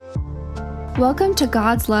Welcome to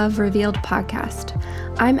God's Love Revealed podcast.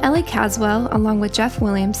 I'm Ellie Caswell along with Jeff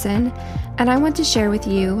Williamson, and I want to share with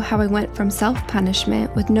you how I went from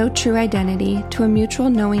self-punishment with no true identity to a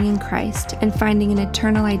mutual knowing in Christ and finding an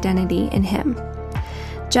eternal identity in Him.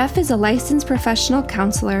 Jeff is a licensed professional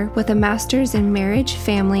counselor with a master's in marriage,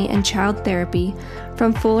 family, and child therapy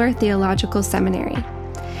from Fuller Theological Seminary.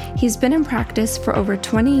 He's been in practice for over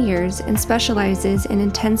 20 years and specializes in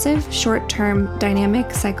intensive, short-term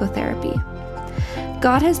dynamic psychotherapy.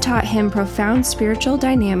 God has taught him profound spiritual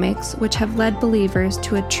dynamics which have led believers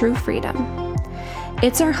to a true freedom.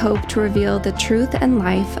 It's our hope to reveal the truth and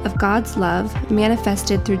life of God's love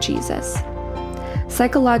manifested through Jesus.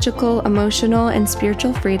 Psychological, emotional, and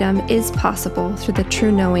spiritual freedom is possible through the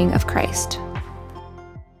true knowing of Christ.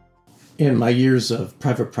 In my years of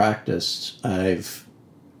private practice, I've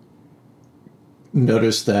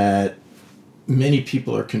noticed that many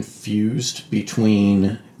people are confused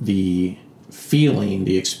between the feeling,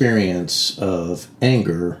 the experience of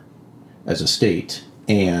anger as a state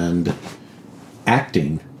and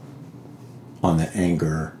acting on that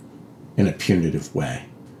anger in a punitive way.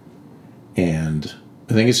 And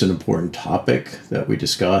I think it's an important topic that we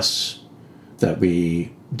discuss, that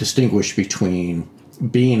we distinguish between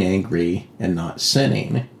being angry and not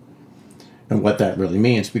sinning, and what that really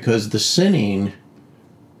means, because the sinning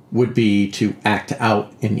would be to act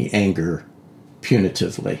out in the anger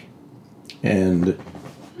punitively. And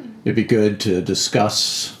it'd be good to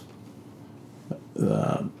discuss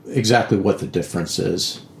exactly what the difference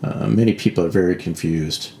is. Many people are very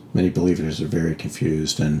confused. Many believers are very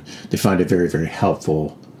confused, and they find it very, very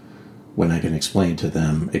helpful when I can explain to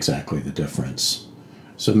them exactly the difference.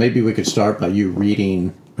 So maybe we could start by you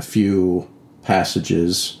reading a few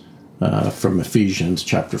passages from Ephesians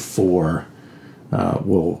chapter 4.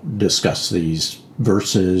 We'll discuss these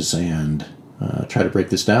verses and try to break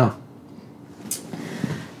this down.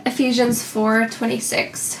 Ephesians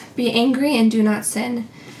 4:26. Be angry and do not sin.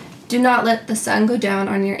 Do not let the sun go down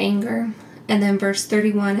on your anger. And then verse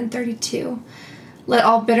 31 and 32. Let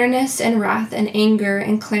all bitterness and wrath and anger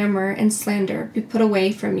and clamor and slander be put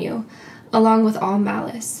away from you, along with all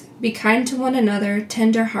malice. Be kind to one another,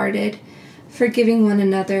 tender-hearted, forgiving one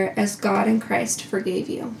another as God in Christ forgave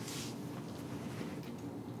you.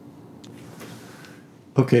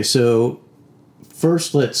 Okay, so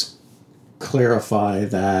first let's clarify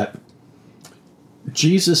that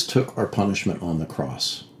Jesus took our punishment on the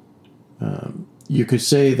cross. You could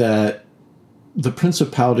say that the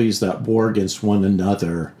principalities that war against one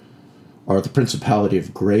another are the principality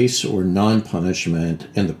of grace or non-punishment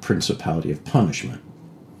and the principality of punishment.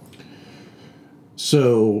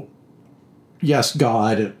 So, yes,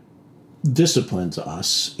 God disciplines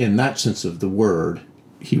us in that sense of the word.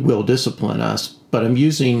 He will discipline us, but I'm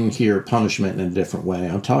using here punishment in a different way.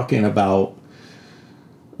 I'm talking about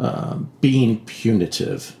being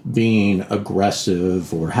punitive, being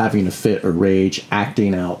aggressive, or having a fit or rage,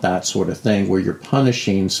 acting out, that sort of thing, where you're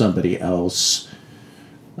punishing somebody else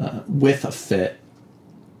with a fit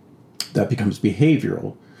that becomes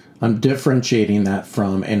behavioral. I'm differentiating that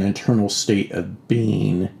from an internal state of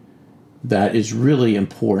being that is really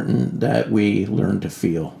important that we learn to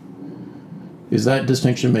feel. Is that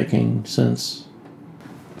distinction making sense?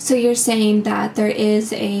 So you're saying that there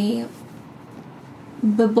is a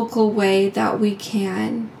biblical way that we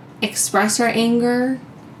can express our anger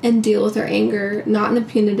and deal with our anger, not in a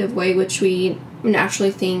punitive way, which we naturally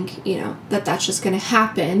think, that that's just going to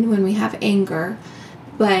happen when we have anger,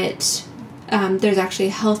 but there's actually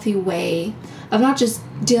a healthy way of not just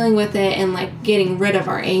dealing with it and like getting rid of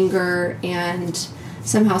our anger and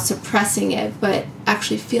somehow suppressing it, but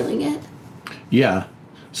actually feeling it. Yeah.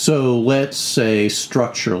 So let's say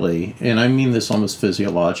structurally, and I mean this almost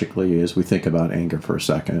physiologically as we think about anger for a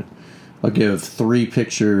second. I'll give a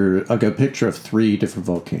picture of 3 different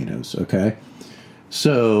volcanoes, okay?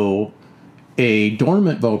 So a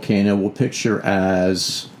dormant volcano we'll picture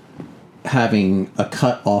as having a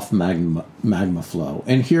cut-off magma flow.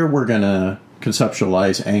 And here we're going to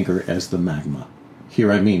conceptualize anger as the magma.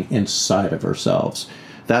 Here I mean inside of ourselves.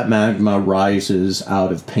 That magma rises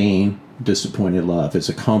out of pain, disappointed love. It's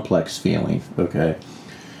a complex feeling, okay?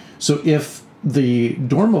 So if the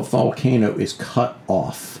dormant volcano is cut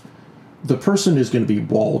off, the person is going to be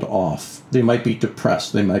walled off. They might be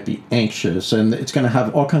depressed, they might be anxious, and it's going to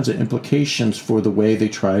have all kinds of implications for the way they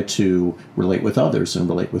try to relate with others and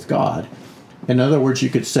relate with God. In other words, you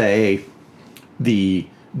could say the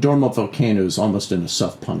dormant volcano is almost in a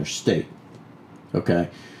self-punished state, okay?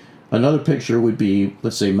 Another picture would be,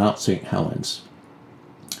 let's say, Mount St. Helens.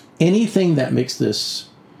 Anything that makes this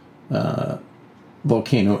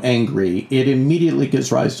volcano angry, it immediately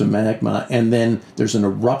gives rise to magma, and then there's an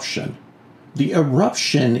eruption. The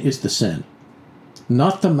eruption is the sin,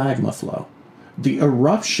 not the magma flow. The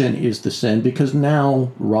eruption is the sin because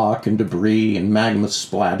now rock and debris and magma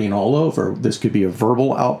splatting all over. This could be a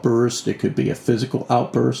verbal outburst. It could be a physical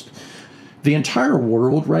outburst. The entire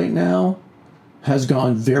world right now has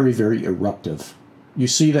gone very, very eruptive. You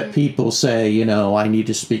see that people say, I need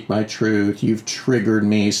to speak my truth. You've triggered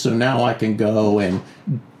me, so now I can go and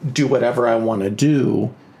do whatever I want to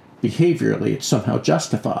do. Behaviorally, it's somehow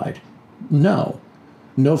justified. No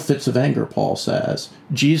fits of anger, Paul says.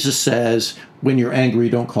 Jesus says, when you're angry,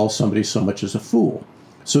 don't call somebody so much as a fool.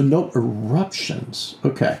 So no eruptions.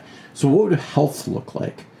 Okay, so what would health look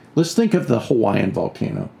like? Let's think of the Hawaiian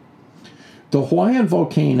volcano. The Hawaiian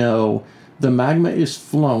volcano, the magma is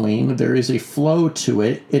flowing. There is a flow to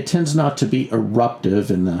it. It tends not to be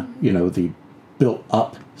eruptive in the, the built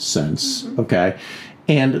up sense. Okay.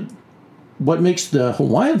 And what makes the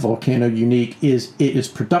Hawaiian volcano unique is it is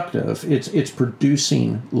productive. It's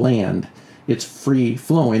producing land. It's free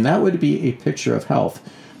flowing. That would be a picture of health.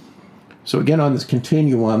 So again, on this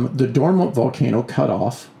continuum, the dormant volcano cut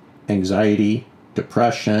off, anxiety,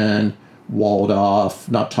 depression, walled off,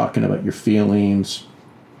 not talking about your feelings,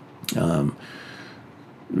 being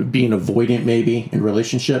avoidant maybe in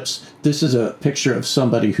relationships. This is a picture of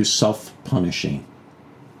somebody who's self-punishing.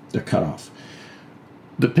 They're cut off.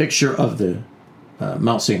 The picture of the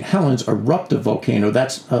Mount St. Helens eruptive volcano,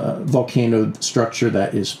 that's a volcano structure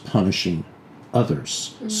that is punishing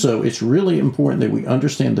others. Mm-hmm. So it's really important that we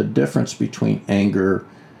understand the difference between anger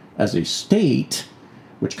as a state,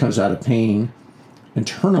 which comes out of pain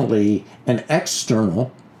internally, and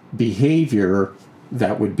external behavior,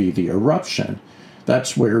 that would be the eruption.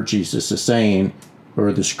 That's where Jesus is saying,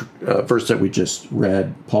 or this verse that we just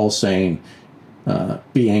read, Paul's saying,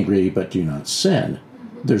 be angry, but do not sin.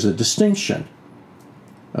 There's a distinction.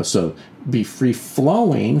 So be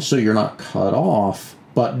internal, so you're not cut off,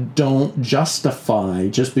 but don't justify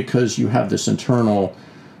just because you have this internal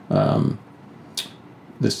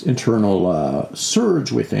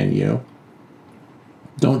surge within you.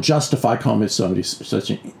 Don't justify calling somebody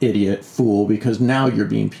such an idiot, fool, because now you're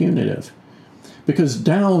being punitive. Because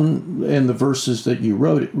down in the verses that you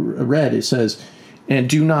read, it says, and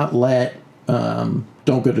do not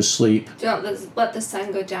don't go to sleep. Don't let the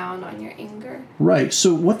sun go down on your anger. Right.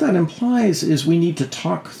 So what that implies is we need to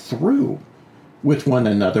talk through with one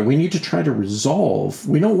another. We need to try to resolve.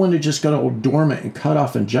 We don't want to just go all dormant and cut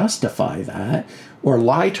off and justify that or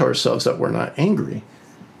lie to ourselves that we're not angry.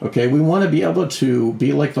 Okay, we want to be able to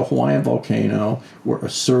be like the Hawaiian volcano. We're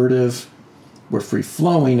assertive, we're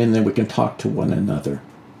free-flowing, and then we can talk to one another.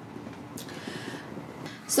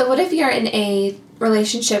 So what if you're in a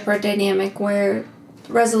relationship or dynamic where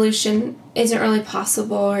resolution isn't really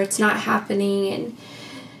possible or it's not happening and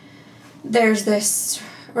there's this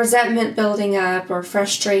resentment building up or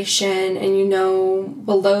frustration, and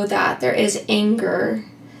below that there is anger,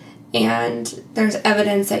 and there's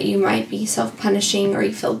evidence that you might be self-punishing or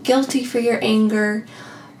you feel guilty for your anger?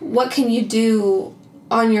 What can you do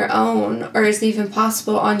on your own, or is it even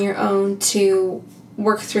possible on your own to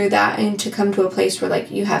work through that and to come to a place where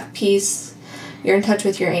you have peace, you're in touch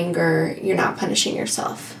with your anger, you're not punishing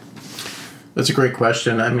yourself? That's a great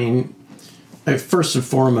question. I mean, first and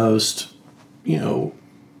foremost,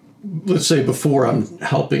 let's say before I'm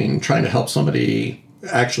trying to help somebody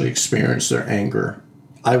actually experience their anger,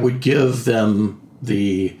 I would give them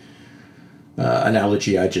the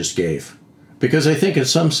analogy I just gave. Because I think in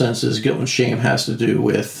some senses, guilt and shame has to do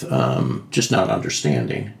with just not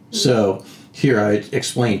understanding. Mm-hmm. So here I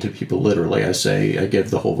explain to people literally, I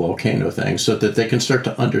give the whole volcano thing so that they can start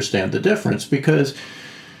to understand the difference. Because,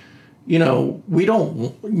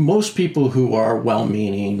 most people who are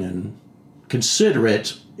well-meaning and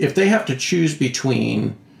considerate, if they have to choose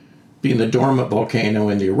between being the dormant volcano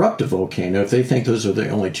and the eruptive volcano, if they think those are the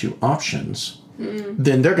only two options,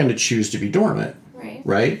 then they're going to choose to be dormant,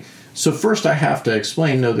 right? So first I have to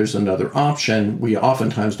explain, no, there's another option. We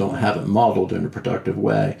oftentimes don't have it modeled in a productive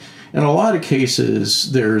way. In a lot of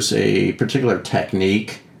cases, there's a particular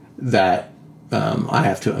technique that I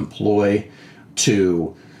have to employ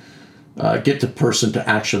to get the person to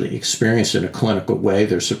actually experience in a clinical way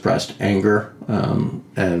their suppressed anger.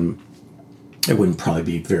 And it wouldn't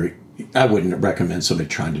probably be I wouldn't recommend somebody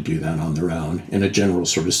trying to do that on their own in a general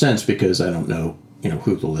sort of sense, because I don't know,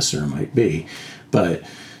 who the listener might be. But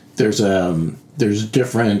there's a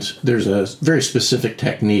very specific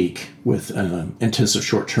technique with intensive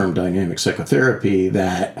short-term dynamic psychotherapy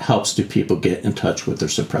that helps people get in touch with their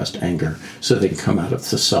suppressed anger so they can come out of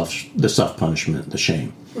the self-punishment, the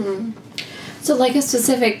shame. Mm-hmm. So like a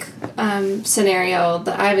specific scenario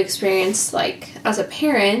that I've experienced, like as a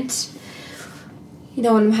parent, when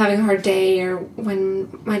I'm having a hard day or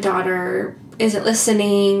when my daughter isn't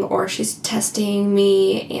listening or she's testing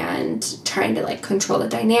me and trying to like control the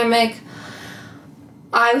dynamic,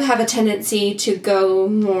 I have a tendency to go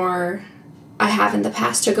more, I have in the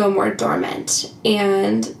past, to go more dormant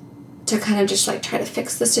and to kind of just like try to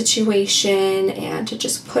fix the situation and to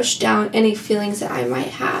just push down any feelings that I might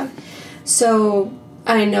have. So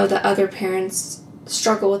I know that other parents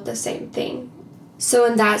struggle with the same thing. So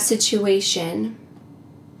in that situation,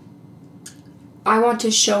 I want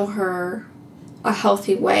to show her a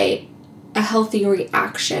healthy way, a healthy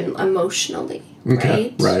reaction emotionally,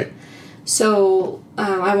 right? Right. So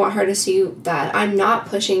I want her to see that I'm not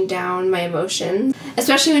pushing down my emotions,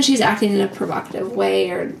 especially when she's acting in a provocative way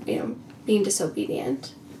or, being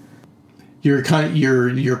disobedient. Your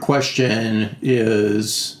question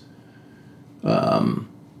is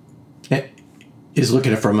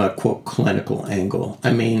looking at it from a, quote, clinical angle.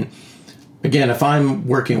 I mean, again, if I'm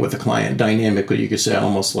working with a client dynamically, you could say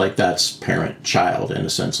almost like that's parent-child in a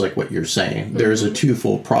sense, like what you're saying. Mm-hmm. There's a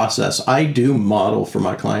twofold process. I do model for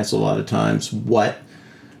my clients a lot of times what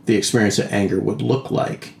the experience of anger would look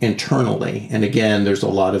like internally. And again, there's a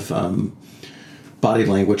lot of body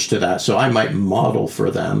language to that. So I might model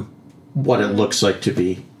for them what it looks like to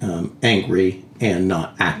be angry and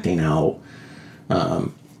not acting out.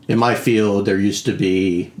 In my field, there used to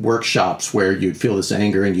be workshops where you'd feel this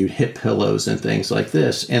anger and you'd hit pillows and things like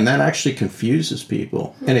this. And that actually confuses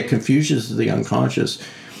people. And it confuses the unconscious.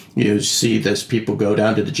 You see this, people go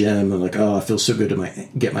down to the gym and like, oh, I feel so good to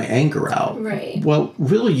get my anger out. Right. Well,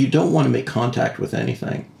 really, you don't want to make contact with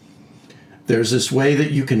anything. There's this way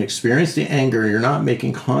that you can experience the anger. You're not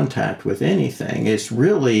making contact with anything. It's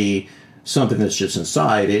really something that's just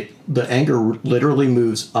inside. The anger literally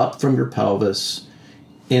moves up from your pelvis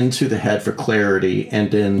into the head for clarity, and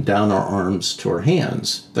then down our arms to our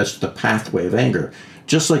hands. That's the pathway of anger.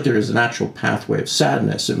 Just like there is an actual pathway of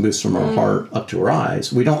sadness, it moves from our heart up to our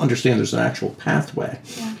eyes. We don't understand there's an actual pathway.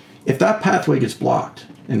 Yeah. If that pathway gets blocked,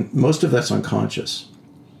 and most of that's unconscious,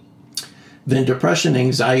 then depression,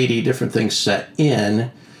 anxiety, different things set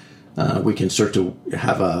in. We can start to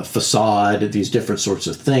have a facade, these different sorts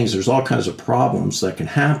of things. There's all kinds of problems that can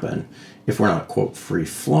happen if we're not, quote,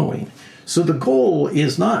 free-flowing. So the goal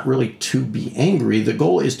is not really to be angry. The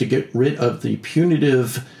goal is to get rid of the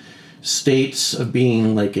punitive states of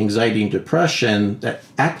being like anxiety and depression that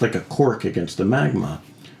act like a cork against the magma.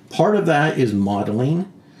 Part of that is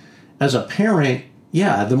modeling. As a parent,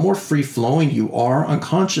 the more free-flowing you are,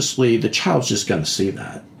 unconsciously, the child's just going to see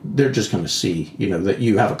that. They're just going to see, that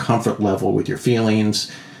you have a comfort level with your feelings.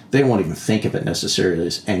 They won't even think of it necessarily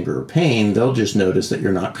as anger or pain. They'll just notice that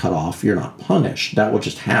you're not cut off, you're not punished. That will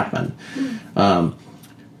just happen.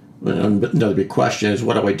 Another big question is,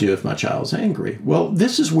 what do I do if my child's angry? Well,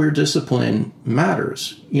 this is where discipline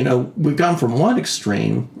matters. We've gone from one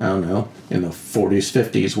extreme, I don't know, in the 40s,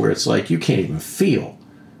 50s, where it's like you can't even feel,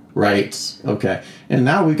 right? Okay. And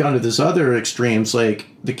now we've gone to this other extremes, like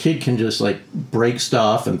the kid can just like break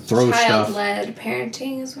stuff and throw stuff. Child-led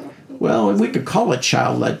parenting as well. Well, we could call it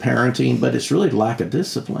child-led parenting, but it's really lack of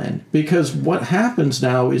discipline. Because what happens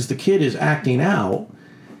now is the kid is acting out,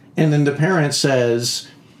 and then the parent says,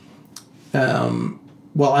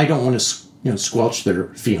 well, I don't want to squelch their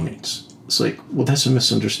feelings. It's like, well, that's a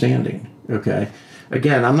misunderstanding, okay?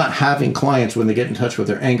 Again, I'm not having clients, when they get in touch with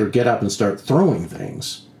their anger, get up and start throwing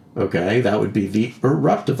things, okay? That would be the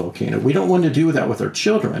eruptive volcano. We don't want to do that with our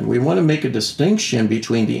children. We want to make a distinction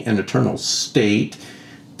between an internal state.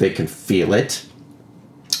 They can feel it,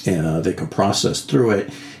 they can process through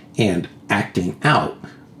it, and acting out,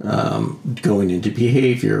 going into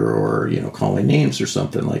behavior or, calling names or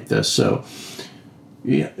something like this. So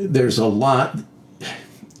there's a lot.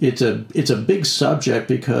 It's a big subject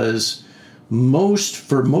because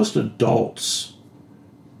for most adults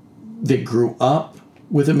that grew up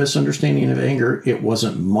with a misunderstanding of anger, it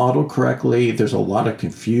wasn't modeled correctly. There's a lot of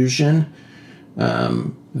confusion.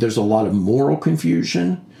 There's a lot of moral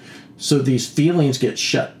confusion. So these feelings get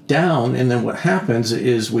shut down, and then what happens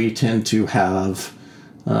is we tend to have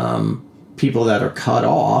people that are cut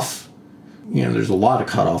off. There's a lot of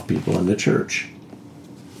cut off people in the church.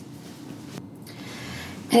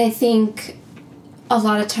 And I think a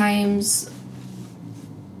lot of times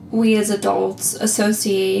we as adults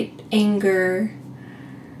associate anger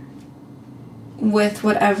with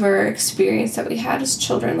whatever experience that we had as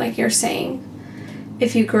children, like you're saying.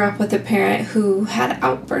 If you grew up with a parent who had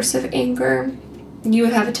outbursts of anger, you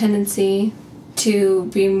would have a tendency to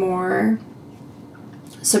be more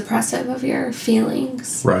suppressive of your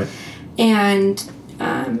feelings. Right. And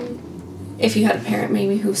if you had a parent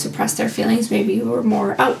maybe who suppressed their feelings, maybe you were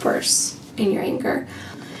more outbursts in your anger.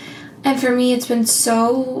 And for me, it's been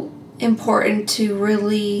so important to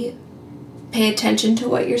really pay attention to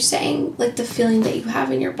what you're saying, like the feeling that you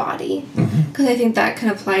have in your body. Because I think that can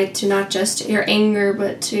apply to not just your anger,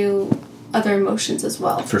 but to other emotions as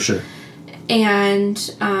well. For sure. And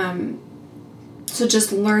so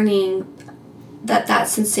just learning that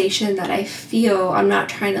sensation that I feel, I'm not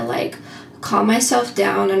trying to like calm myself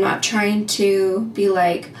down. I'm not trying to be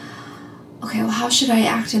like, okay, well, how should I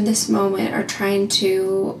act in this moment? Or trying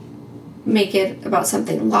to make it about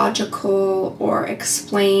something logical or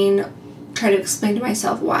try to explain to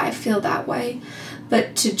myself why I feel that way.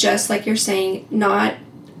 But to just, like you're saying,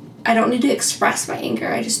 I don't need to express my anger.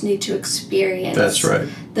 I just need to experience That's right.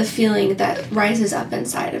 the feeling that rises up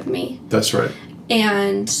inside of me. That's right.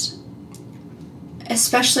 And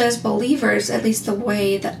especially as believers, at least the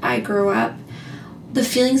way that I grew up, the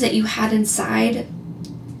feelings that you had inside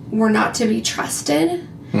were not to be trusted.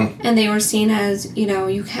 And they were seen as,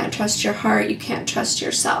 you can't trust your heart, you can't trust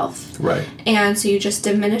yourself. Right. And so you just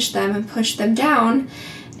diminish them and push them down.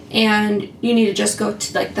 And you need to just go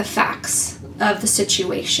to like the facts of the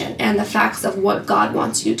situation and the facts of what God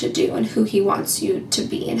wants you to do and who He wants you to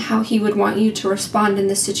be and how He would want you to respond in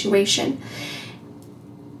this situation.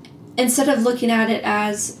 Instead of looking at it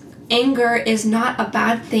as anger is not a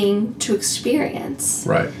bad thing to experience.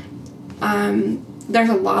 Right. There's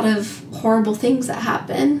a lot of horrible things that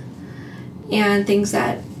happen and things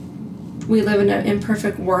that we live in an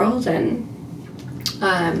imperfect world, and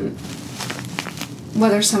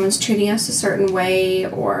whether someone's treating us a certain way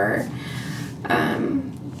or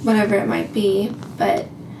whatever it might be. But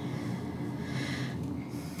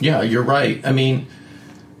yeah, you're right. I mean,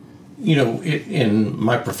 in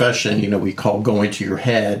my profession, we call going to your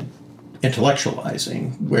head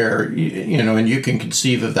intellectualizing, where, and you can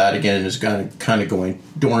conceive of that again as kind of going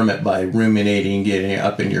dormant by ruminating, getting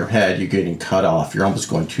up in your head, you're getting cut off. You're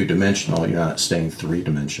almost going two-dimensional. You're not staying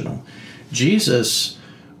three-dimensional. Jesus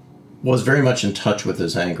was very much in touch with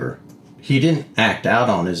his anger. He didn't act out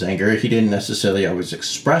on his anger. He didn't necessarily always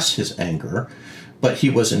express his anger, but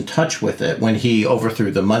he was in touch with it. When he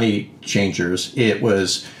overthrew the money changers, it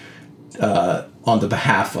was on the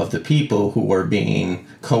behalf of the people who were being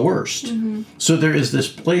coerced. Mm-hmm. So there is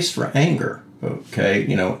this place for anger, okay?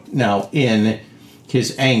 Now in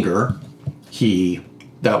his anger, he's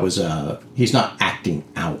not acting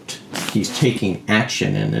out. He's taking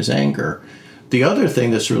action in his anger. The other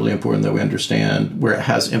thing that's really important that we understand, where it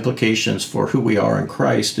has implications for who we are in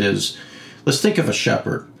Christ, is, let's think of a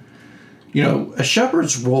shepherd. A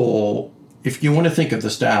shepherd's role, if you want to think of the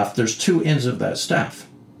staff, there's two ends of that staff.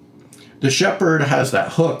 The shepherd has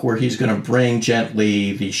that hook where he's going to bring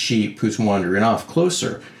gently the sheep who's wandering off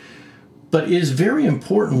closer. But it is a very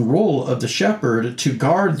important role of the shepherd to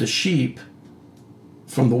guard the sheep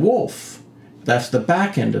from the wolf. That's the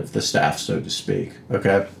back end of the staff, so to speak.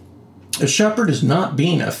 Okay? A shepherd is not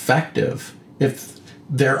being effective if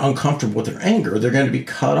they're uncomfortable with their anger. They're going to be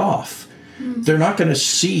cut off. Mm-hmm. They're not going to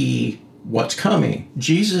see what's coming.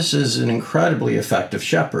 Jesus is an incredibly effective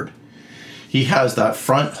shepherd. He has that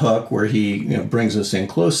front hook where he brings us in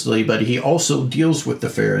closely, but he also deals with the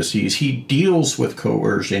Pharisees. He deals with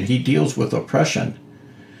coercion. He deals with oppression.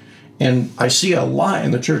 And I see a lot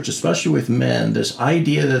in the church, especially with men, this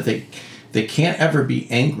idea that they can't ever be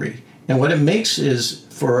angry. And what it makes is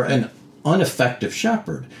for an ineffective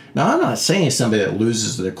shepherd. Now, I'm not saying somebody that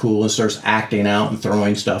loses their cool and starts acting out and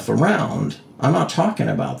throwing stuff around. I'm not talking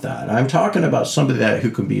about that. I'm talking about somebody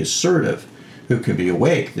who can be assertive, who can be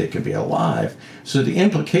awake, they can be alive. So the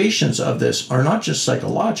implications of this are not just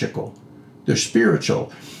psychological, they're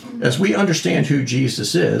spiritual. As we understand who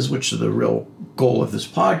Jesus is, which is the real goal of this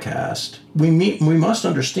podcast, we must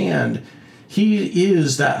understand he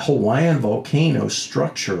is that Hawaiian volcano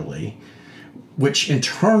structurally, which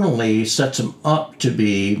internally sets him up to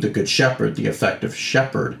be the good shepherd, the effective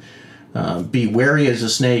shepherd. Be wary as a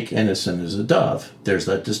snake, innocent as a dove. There's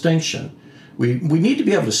that distinction. We need to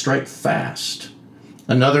be able to strike fast.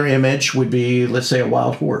 Another image would be, let's say, a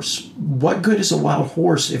wild horse. What good is a wild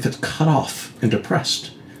horse if it's cut off and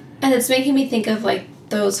depressed? And it's making me think of like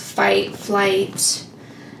those fight, flight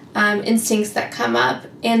instincts that come up.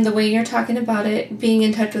 And the way you're talking about it, being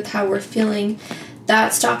in touch with how we're feeling,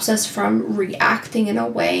 that stops us from reacting in a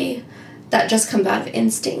way that just comes out of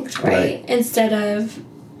instinct, right? Instead of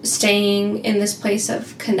staying in this place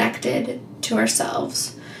of connected to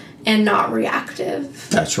ourselves and not reactive.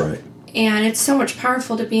 That's right. And it's so much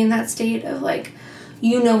powerful to be in that state of like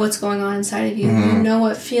you know what's going on inside of you. You know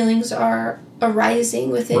what feelings are arising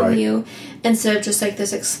within you, instead of just like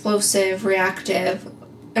this explosive reactive.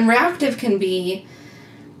 And reactive can be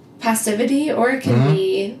passivity, or it can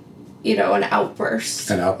be, an outburst.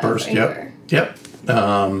 An outburst, yep.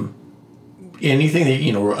 Anything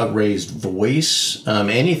that, a raised voice,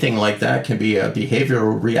 anything like that can be a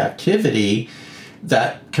behavioral reactivity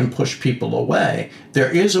that can push people away.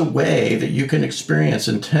 There is a way that you can experience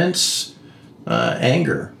intense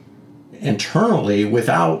anger internally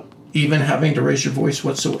without even having to raise your voice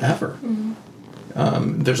whatsoever.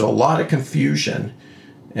 There's a lot of confusion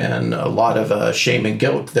and a lot of shame and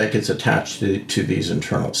guilt that gets attached to these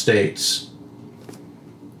internal states.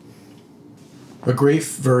 A great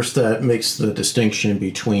verse that makes the distinction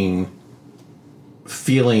between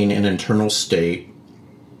feeling an internal state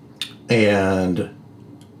and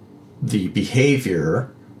the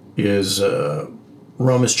behavior is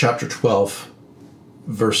Romans chapter 12,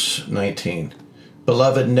 verse 19.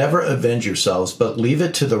 Beloved, never avenge yourselves, but leave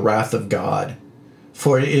it to the wrath of God.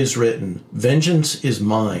 For it is written, vengeance is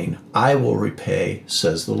mine, I will repay,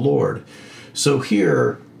 says the Lord. So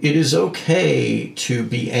here, it is okay to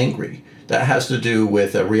be angry. That has to do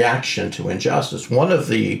with a reaction to injustice. One of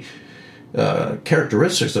the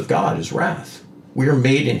characteristics of God is wrath. We are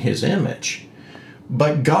made in his image.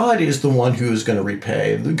 But God is the one who is going to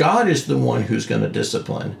repay. God is the one who's going to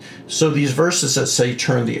discipline. So these verses that say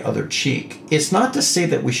turn the other cheek, it's not to say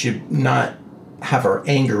that we should not have our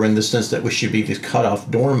anger in the sense that we should be these cut-off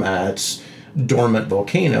doormats, dormant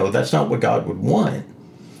volcano. That's not what God would want.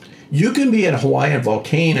 You can be a Hawaiian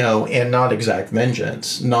volcano and not exact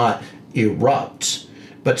vengeance, not erupt,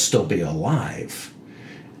 but still be alive.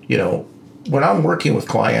 When I'm working with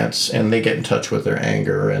clients and they get in touch with their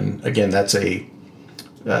anger, and again, that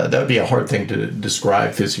would be a hard thing to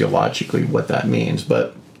describe physiologically what that means,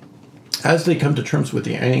 but as they come to terms with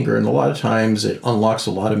the anger, and a lot of times it unlocks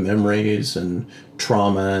a lot of memories and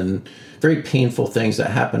trauma and very painful things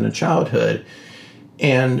that happen in childhood.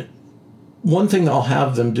 And one thing I'll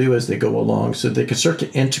have them do as they go along, so they can start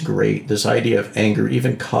to integrate this idea of anger,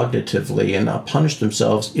 even cognitively, and not punish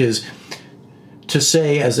themselves, is to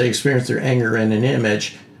say, as they experience their anger in an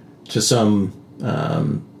image to some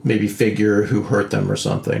maybe figure who hurt them or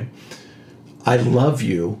something, I love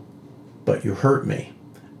you, but you hurt me.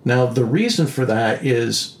 Now, the reason for that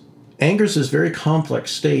is anger is this very complex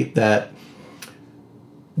state that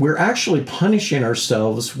we're actually punishing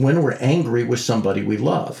ourselves when we're angry with somebody we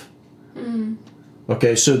love.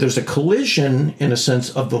 Okay, so there's a collision, in a sense,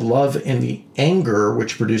 of the love and the anger,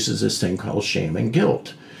 which produces this thing called shame and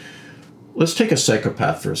guilt. Let's take a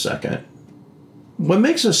psychopath for a second. What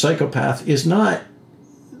makes a psychopath is not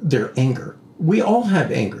their anger. We all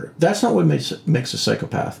have anger. That's not what makes a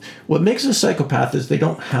psychopath. What makes a psychopath is they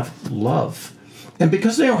don't have love. And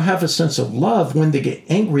because they don't have a sense of love, when they get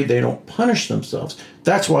angry, they don't punish themselves.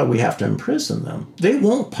 That's why we have to imprison them. They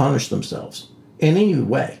won't punish themselves in any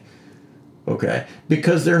way. Okay?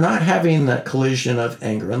 Because they're not having that collision of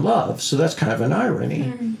anger and love. So that's kind of an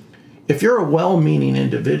irony. If you're a well-meaning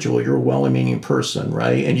individual, you're a well-meaning person,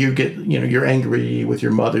 right? And you get, you're angry with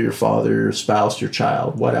your mother, your father, your spouse, your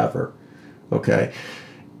child, whatever. Okay?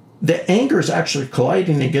 The anger is actually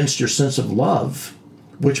colliding against your sense of love,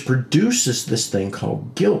 which produces this thing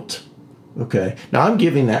called guilt. Okay? Now, I'm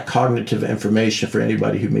giving that cognitive information for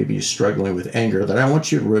anybody who may be struggling with anger, that I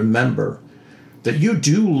want you to remember that you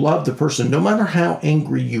do love the person, no matter how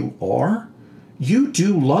angry you are. You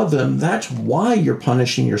do love them. That's why you're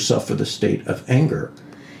punishing yourself for the state of anger.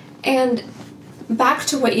 And back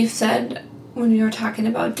to what you said when you were talking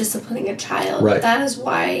about disciplining a child. Right. That is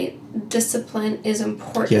why discipline is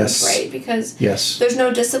important, yes. right? Because yes. there's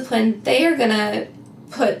no discipline, they are going to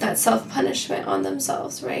put that self-punishment on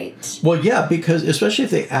themselves, right? Well, yeah, because especially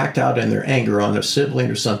if they act out in their anger on a sibling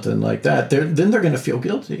or something like that, then they're going to feel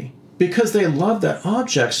guilty. Because they love that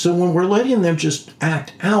object. So when we're letting them just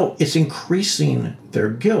act out, it's increasing their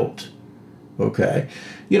guilt. Okay?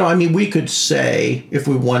 We could say, if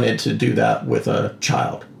we wanted to do that with a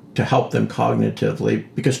child, to help them cognitively,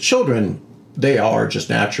 because children, they are just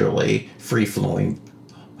naturally free-flowing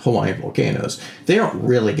Hawaiian volcanoes. They don't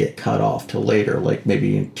really get cut off till later, like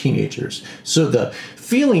maybe in teenagers. So the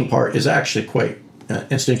feeling part is actually quite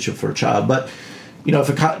instinctual for a child. But if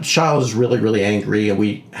a child is really, really angry and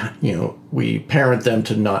we parent them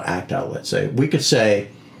to not act out, let's say, we could say,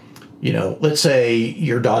 let's say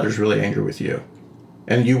your daughter's really angry with you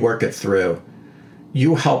and you work it through.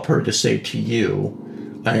 You help her to say to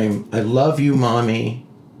you, I love you, Mommy,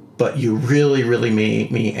 but you really, really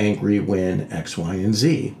made me angry when X, Y, and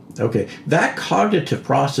Z. Okay, that cognitive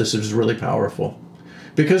process is really powerful.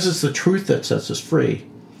 because it's the truth that sets us free.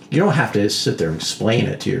 You don't have to sit there and explain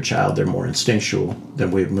it to your child. They're more instinctual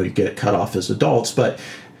than we get cut off as adults, but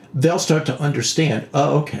they'll start to understand,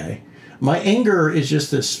 oh, okay, my anger is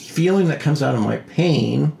just this feeling that comes out of my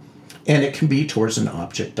pain, and it can be towards an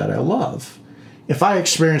object that I love. If I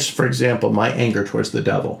experience, for example, my anger towards the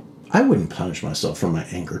devil, I wouldn't punish myself for my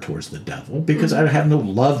anger towards the devil because I have no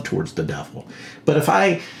love towards the devil. But if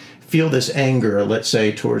I feel this anger, let's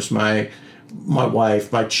say, towards my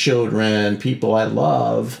wife, my children, people I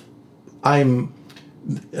love, I'm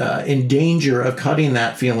in danger of cutting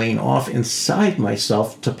that feeling off inside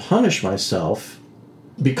myself to punish myself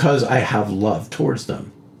because I have love towards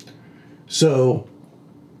them. So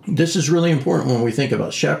this is really important when we think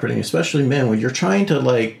about shepherding, especially men, when you're trying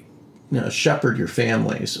to shepherd your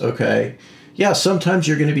families, okay? Yeah, sometimes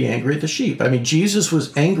you're going to be angry at the sheep. I mean, Jesus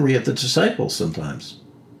was angry at the disciples sometimes,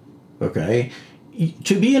 okay?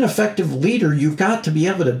 To be an effective leader, you've got to be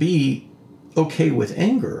able to be okay with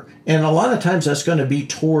anger. And a lot of times that's going to be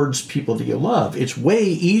towards people that you love. It's way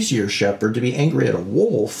easier, shepherd, to be angry at a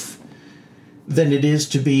wolf than it is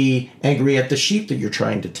to be angry at the sheep that you're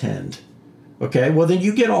trying to tend. Okay, well, then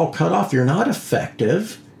you get all cut off. You're not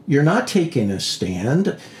effective. You're not taking a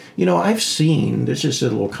stand. I've seen, this is just a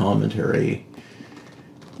little commentary,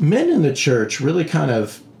 men in the church really kind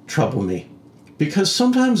of trouble me because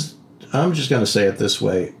sometimes, I'm just going to say it this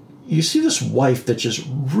way, you see this wife that's just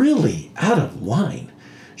really out of line.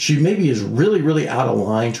 She maybe is really, really out of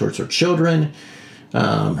line towards her children.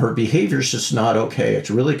 Her behavior is just not okay.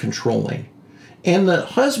 It's really controlling. And the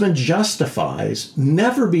husband justifies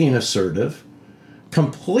never being assertive,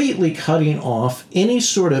 completely cutting off any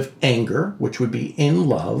sort of anger, which would be in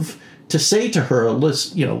love, to say to her,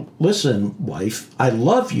 listen, wife, I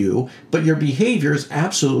love you, but your behavior is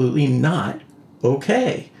absolutely not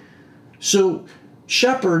okay. So,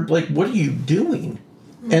 shepherd, what are you doing?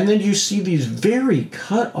 And then you see these very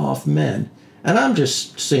cut off men. And I'm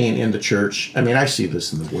just saying in the church, I mean, I see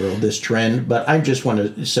this in the world, this trend, but I just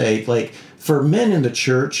want to say, for men in the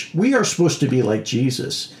church, we are supposed to be like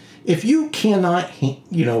Jesus. If you cannot,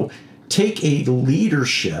 take a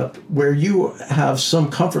leadership where you have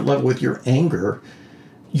some comfort level with your anger,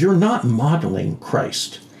 you're not modeling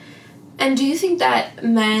Christ. And do you think that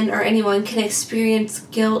men or anyone can experience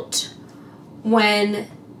guilt when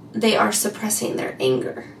they are suppressing their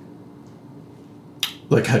anger?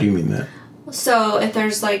 How do you mean that? So if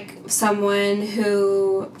there's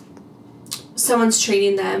someone's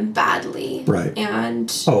treating them badly, right,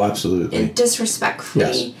 and absolutely, disrespectfully,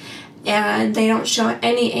 yes, and they don't show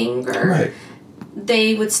any anger, right,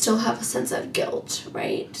 they would still have a sense of guilt,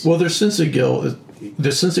 right? Well, the sense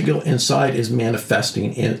of guilt inside is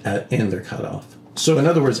manifesting in their cutoff. So in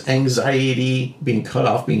other words, anxiety, being cut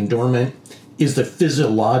off, being dormant, is the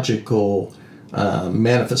physiological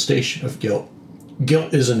manifestation of guilt.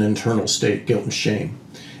 Guilt is an internal state, guilt and shame.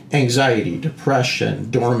 Anxiety,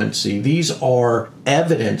 depression, dormancy, these are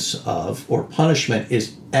evidence of, or punishment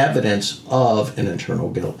is evidence of an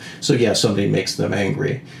internal guilt. So yeah, somebody makes them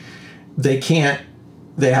angry. They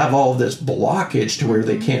have all this blockage to where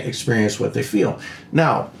they can't experience what they feel.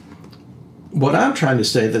 Now, what I'm trying to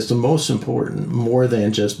say that's the most important, more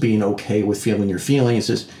than just being okay with feeling your feelings,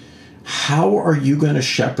 is how are you going to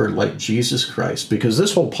shepherd like Jesus Christ? Because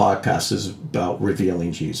this whole podcast is about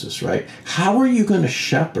revealing Jesus, right? How are you going to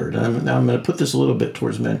shepherd? And I'm going to put this a little bit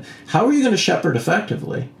towards men. How are you going to shepherd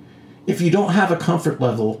effectively if you don't have a comfort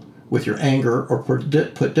level with your anger, or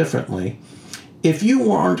put differently, if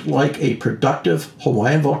you aren't like a productive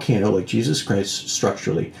Hawaiian volcano like Jesus Christ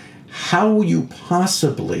structurally, how will you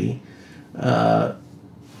possibly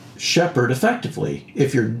shepherd effectively?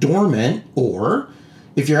 If you're dormant, or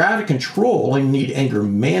if you're out of control and need anger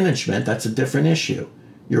management, that's a different issue.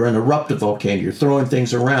 You're an eruptive volcano. You're throwing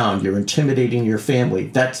things around. You're intimidating your family.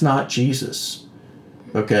 That's not Jesus.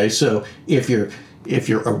 Okay, so if you're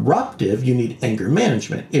eruptive, you need anger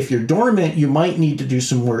management. If you're dormant, you might need to do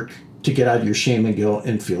some work to get out of your shame and guilt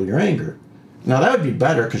and feel your anger. Now, that would be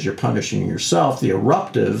better because you're punishing yourself. The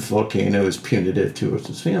eruptive volcano is punitive to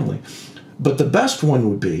its family. But the best one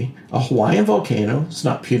would be a Hawaiian volcano. It's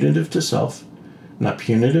not punitive to self, not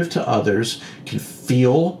punitive to others, can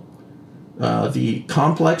feel the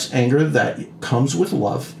complex anger that comes with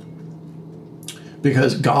love,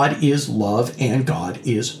 because God is love and God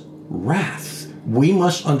is wrath. We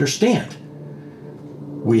must understand.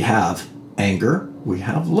 We have anger, we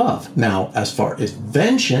have love. Now, as far as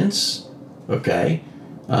vengeance,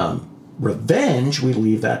 revenge, we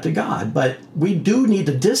leave that to God. But we do need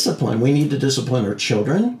to discipline. We need to discipline our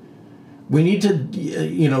children. We need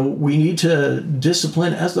to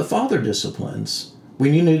discipline as the Father disciplines. We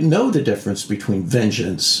need to know the difference between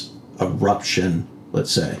vengeance, eruption, let's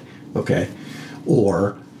say, okay?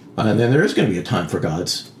 Or, and then there is going to be a time for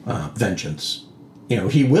God's vengeance.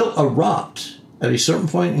 He will erupt at a certain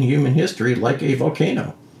point in human history like a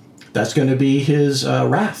volcano. That's going to be his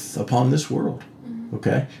wrath upon this world,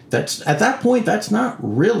 okay? At that point, that's not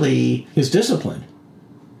really his discipline,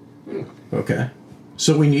 okay?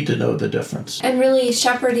 So we need to know the difference. And really,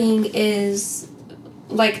 shepherding is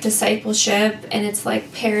like discipleship, and it's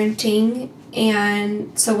like parenting.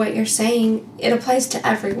 And so what you're saying, it applies to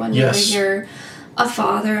everyone. Yes. Whether you're a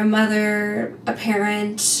father, a mother, a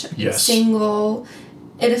parent, yes. single,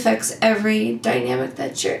 it affects every dynamic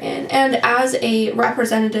that you're in. And as a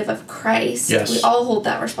representative of Christ, yes. we all hold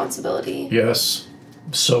that responsibility. Yes.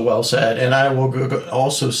 So well said. And I will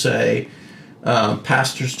also say,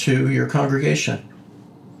 pastors to your congregation,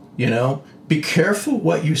 be careful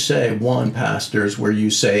what you say. One, pastors, where you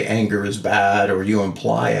say anger is bad or you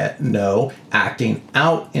imply it. No, acting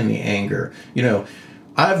out in the anger.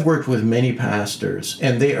 I've worked with many pastors,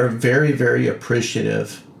 and they are very, very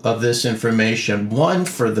appreciative of this information. One,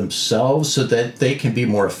 for themselves, so that they can be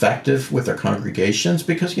more effective with their congregations,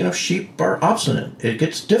 because, sheep are obstinate. It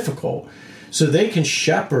gets difficult. So they can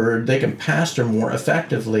shepherd, they can pastor more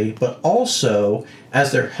effectively, but also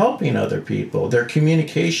as they're helping other people, their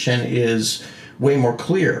communication is way more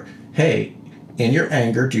clear. Hey, in your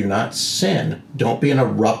anger, do not sin. Don't be an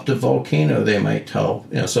eruptive volcano, they might tell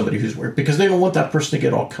somebody who's worried, because they don't want that person to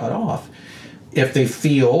get all cut off. If they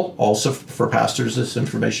feel, also for pastors, this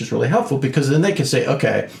information is really helpful, because then they can say,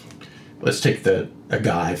 okay, let's take a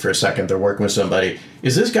guy for a second. They're working with somebody.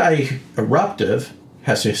 Is this guy eruptive?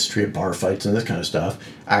 Has a history of bar fights and this kind of stuff,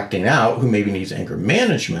 acting out, who maybe needs anger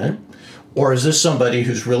management? Or is this somebody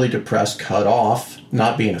who's really depressed, cut off,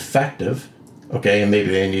 not being effective, okay, and maybe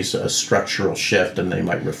they need a structural shift, and they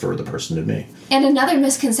might refer the person to me? And another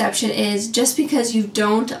misconception is just because you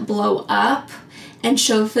don't blow up and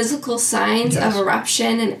show physical signs yes. of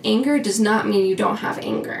eruption and anger does not mean you don't have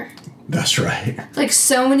anger. That's right. Like,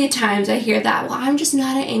 so many times I hear that, well, I'm just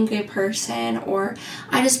not an angry person, or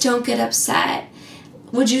I just don't get upset.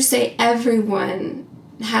 Would you say everyone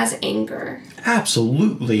has anger?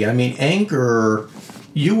 Absolutely. I mean, anger,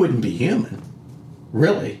 you wouldn't be human,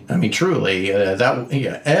 really. I mean, truly,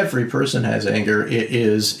 every person has anger. It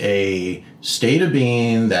is a state of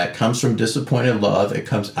being that comes from disappointed love. It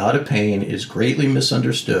comes out of pain, is greatly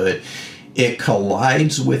misunderstood. It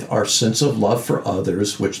collides with our sense of love for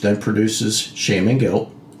others, which then produces shame and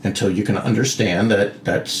guilt until you can understand that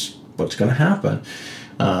that's what's going to happen.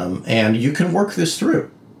 And you can work this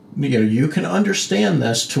through. You can understand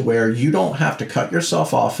this to where you don't have to cut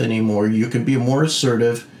yourself off anymore. You can be more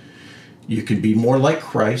assertive. You can be more like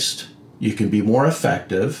Christ. You can be more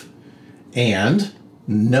effective. And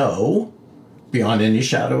know, beyond any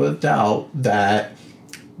shadow of doubt, that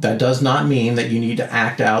does not mean that you need to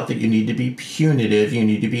act out, that you need to be punitive, you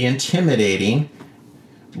need to be intimidating.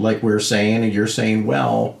 Like we're saying, and you're saying,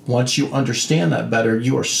 well, once you understand that better,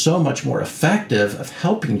 you are so much more effective of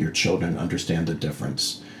helping your children understand the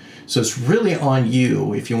difference. So it's really on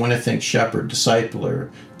you, if you want to think shepherd,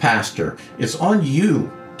 discipler, pastor, it's on you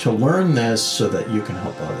to learn this so that you can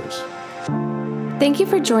help others. Thank you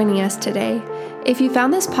for joining us today. If you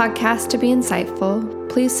found this podcast to be insightful,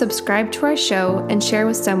 please subscribe to our show and share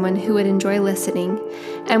with someone who would enjoy listening.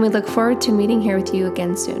 And we look forward to meeting here with you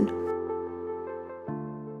again soon.